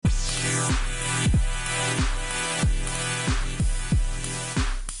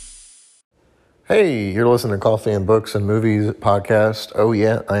Hey, you're listening to Coffee and Books and Movies podcast. Oh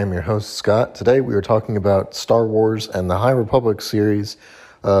yeah, I am your host, Scott. Today we are talking about Star Wars and the High Republic series.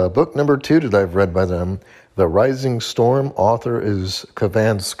 Book number 2 that I've read by them, The Rising Storm. Author is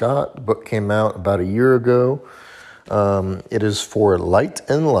Cavan Scott. The book came out about a year ago. It is for light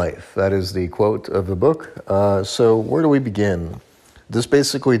and life. That is the quote of the book. So where do we begin? This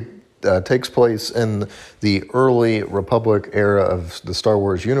basically takes place in the early Republic era of the Star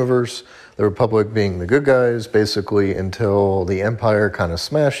Wars universe. The Republic being the good guys, basically until the Empire kind of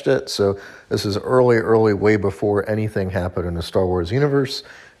smashed it. So this is early, way before anything happened in the Star Wars universe.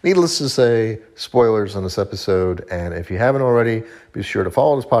 Needless to say, spoilers on this episode. And if you haven't already, be sure to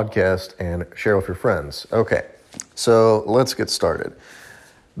follow this podcast and share with your friends. Okay, so let's get started.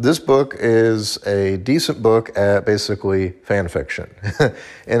 This book is a decent book at basically fan fiction.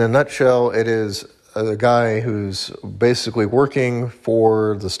 In a nutshell, it is a guy who's basically working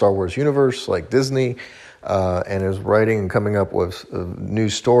for the Star Wars universe, like Disney, and is writing and coming up with new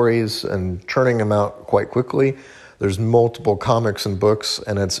stories and churning them out quite quickly. There's multiple comics and books,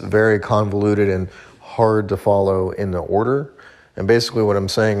 and it's very convoluted and hard to follow in the order. And basically what I'm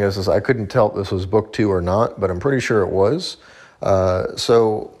saying is I couldn't tell if this was book 2 or not, but I'm pretty sure it was.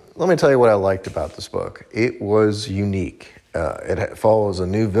 So let me tell you what I liked about this book. It was unique. It follows a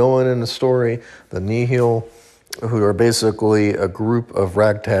new villain in the story, the Nihil, who are basically a group of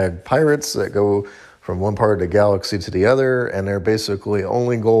ragtag pirates that go from one part of the galaxy to the other, and their basically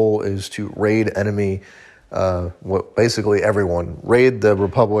only goal is to raid basically everyone. Raid the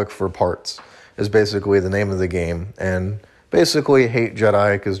Republic for parts is basically the name of the game, and basically hate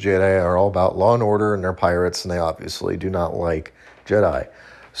Jedi because Jedi are all about law and order, and they're pirates, and they obviously do not like Jedi.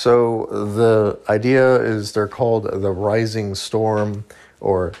 So the idea is they're called the Rising Storm,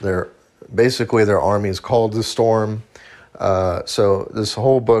 or their army is called the Storm. So this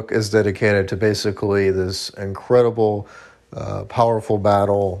whole book is dedicated to basically this incredible, powerful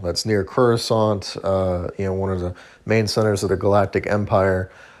battle that's near Coruscant, one of the main centers of the Galactic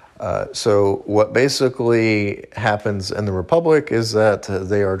Empire. So what basically happens in the Republic is that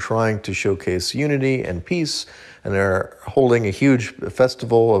they are trying to showcase unity and peace, and they're holding a huge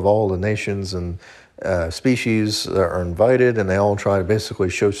festival of all the nations and species that are invited, and they all try to basically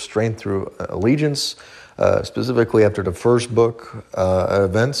show strength through allegiance, specifically after the first book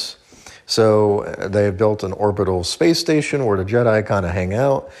events. So they've built an orbital space station where the Jedi kind of hang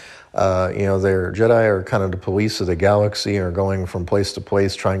out. Their Jedi are kind of the police of the galaxy, are going from place to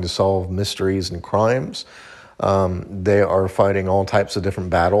place trying to solve mysteries and crimes. They are fighting all types of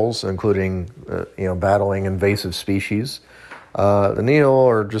different battles, including, battling invasive species. The Nihil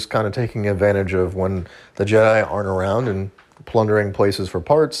are just kind of taking advantage of when the Jedi aren't around and plundering places for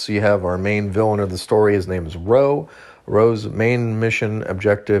parts. You have our main villain of the story. His name is Ro. Ro's main mission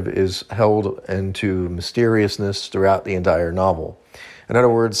objective is held into mysteriousness throughout the entire novel. In other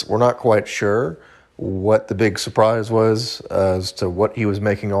words, we're not quite sure what the big surprise was as to what he was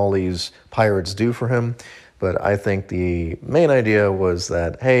making all these pirates do for him. But I think the main idea was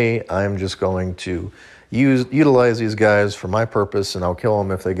that, hey, I'm just going to utilize these guys for my purpose, and I'll kill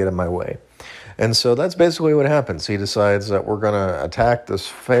them if they get in my way. And so that's basically what happens. He decides that we're going to attack this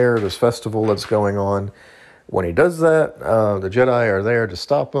festival that's going on. When he does that, the Jedi are there to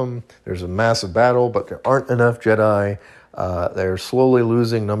stop him. There's a massive battle, but there aren't enough Jedi. They're slowly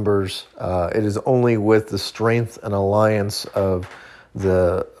losing numbers. It is only with the strength and alliance of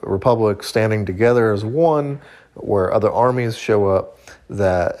the Republic standing together as one, where other armies show up,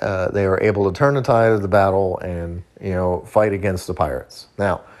 that they are able to turn the tide of the battle and, fight against the pirates.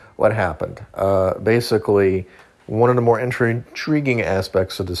 Now, what happened? Basically, one of the more intriguing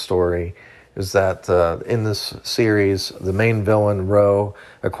aspects of the story is that in this series, the main villain, Ro,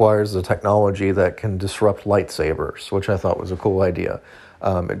 acquires the technology that can disrupt lightsabers, which I thought was a cool idea.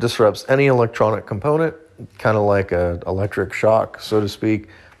 It disrupts any electronic component, kind of like an electric shock, so to speak.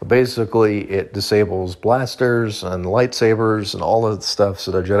 But basically, it disables blasters and lightsabers and all of the stuff,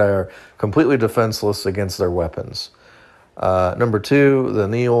 so the Jedi are completely defenseless against their weapons. Number 2, the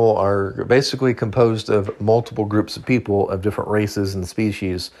Nihil are basically composed of multiple groups of people of different races and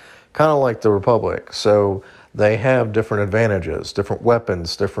species, kind of like the Republic. So they have different advantages, different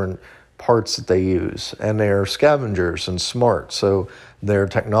weapons, different parts that they use, and they're scavengers and smart. So their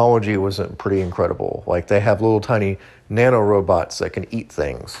technology was pretty incredible. Like, they have little tiny nanorobots that can eat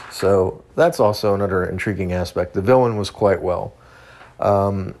things. So that's also another intriguing aspect. The villain was quite well.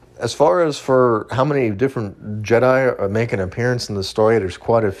 As far as for how many different Jedi make an appearance in the story, there's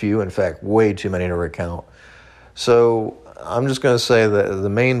quite a few. In fact, way too many to recount. So I'm just going to say that the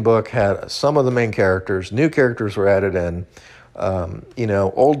main book had some of the main characters. New characters were added in.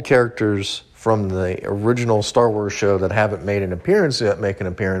 Old characters from the original Star Wars show that haven't made an appearance yet make an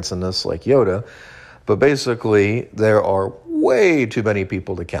appearance in this, like Yoda. But basically, there are way too many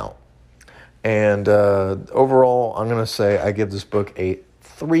people to count. And overall, I'm going to say I give this book a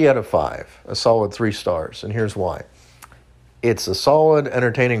 3 out of 5, a solid 3 stars. And here's why. It's a solid,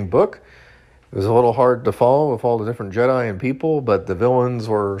 entertaining book. It was a little hard to follow with all the different Jedi and people, but the villains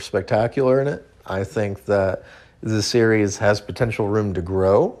were spectacular in it. I think that the series has potential room to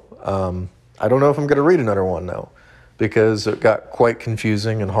grow. I don't know if I'm going to read another one, though, because it got quite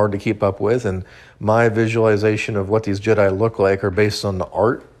confusing and hard to keep up with, and my visualization of what these Jedi look like are based on the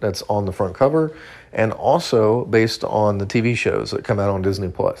art that's on the front cover, and also based on the TV shows that come out on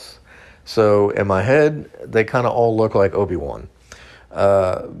Disney+. So in my head, they kind of all look like Obi-Wan.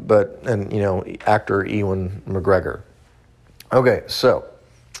 Actor Ewan McGregor. Okay, so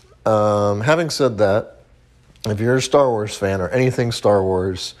having said that, if you're a Star Wars fan or anything Star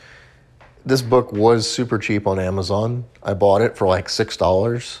Wars, this book was super cheap on Amazon. I bought it for like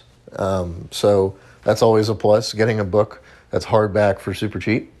 $6. So that's always a plus, getting a book that's hardback for super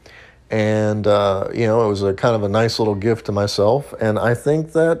cheap. And, it was a kind of a nice little gift to myself. And I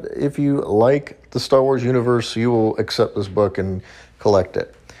think that if you like the Star Wars universe, you will accept this book and collect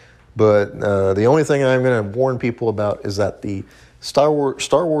it. But the only thing I'm going to warn people about is that the Star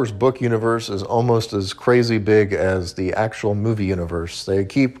Wars book universe is almost as crazy big as the actual movie universe. They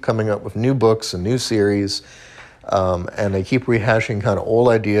keep coming up with new books and new series, and they keep rehashing kind of old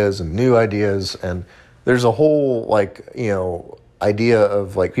ideas and new ideas. And there's a whole, idea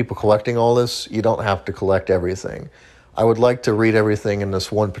of, people collecting all this. You don't have to collect everything. I would like to read everything in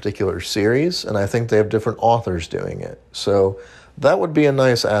this one particular series, and I think they have different authors doing it. So that would be a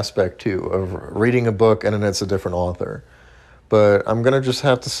nice aspect, too, of reading a book and then it's a different author. But I'm going to just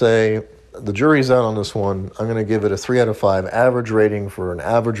have to say the jury's out on this one. I'm going to give it a 3 out of 5 average rating for an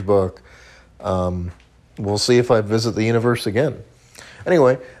average book. We'll see if I visit the universe again.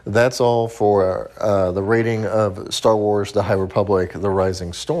 Anyway, that's all for the rating of Star Wars The High Republic, The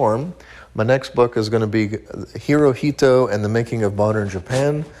Rising Storm. My next book is going to be Hirohito and the Making of Modern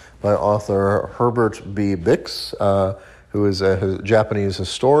Japan by author Herbert B. Bix, who is a Japanese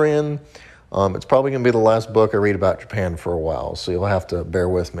historian. It's probably going to be the last book I read about Japan for a while, so you'll have to bear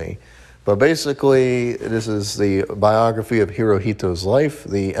with me. But basically, this is the biography of Hirohito's life,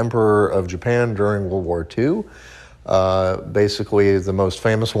 the Emperor of Japan during World War II. Basically, the most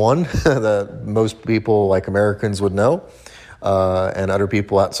famous one that most people, like Americans, would know, and other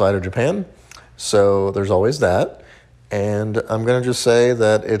people outside of Japan. So there's always that. And I'm going to just say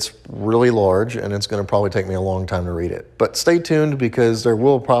that it's really large, and it's going to probably take me a long time to read it. But stay tuned, because there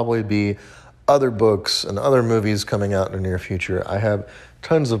will probably be other books and other movies coming out in the near future. I have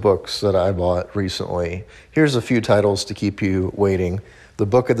tons of books that I bought recently. Here's a few titles to keep you waiting. The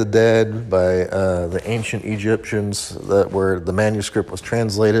Book of the Dead by the ancient Egyptians, where the manuscript was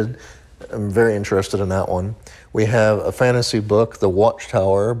translated. I'm very interested in that one. We have a fantasy book, The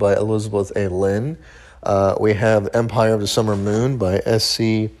Watchtower by Elizabeth A. Lynn. We have Empire of the Summer Moon by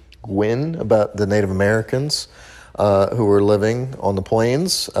S.C. Gwynne, about the Native Americans who were living on the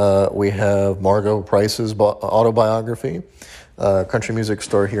plains. We have Margot Price's autobiography, country music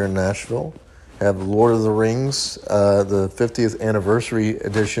star here in Nashville. Have Lord of the Rings, the 50th anniversary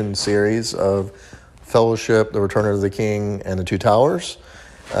edition series of Fellowship, The Return of the King, and The Two Towers.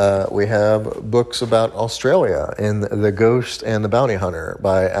 We have books about Australia in The Ghost and the Bounty Hunter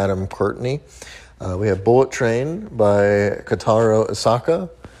by Adam Courtney. We have Bullet Train by Kotaro Isaka.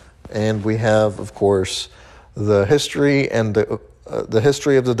 And we have, of course, The History and the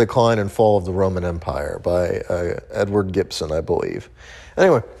History of the Decline and Fall of the Roman Empire by Edward Gibson, I believe.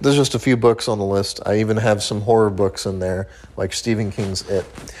 Anyway, there's just a few books on the list. I even have some horror books in there, like Stephen King's It.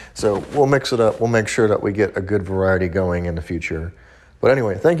 So we'll mix it up. We'll make sure that we get a good variety going in the future. But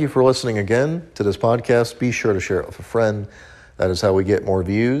anyway, thank you for listening again to this podcast. Be sure to share it with a friend. That is how we get more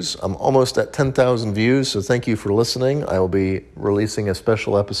views. I'm almost at 10,000 views, so thank you for listening. I will be releasing a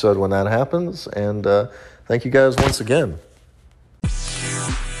special episode when that happens. And thank you guys once again.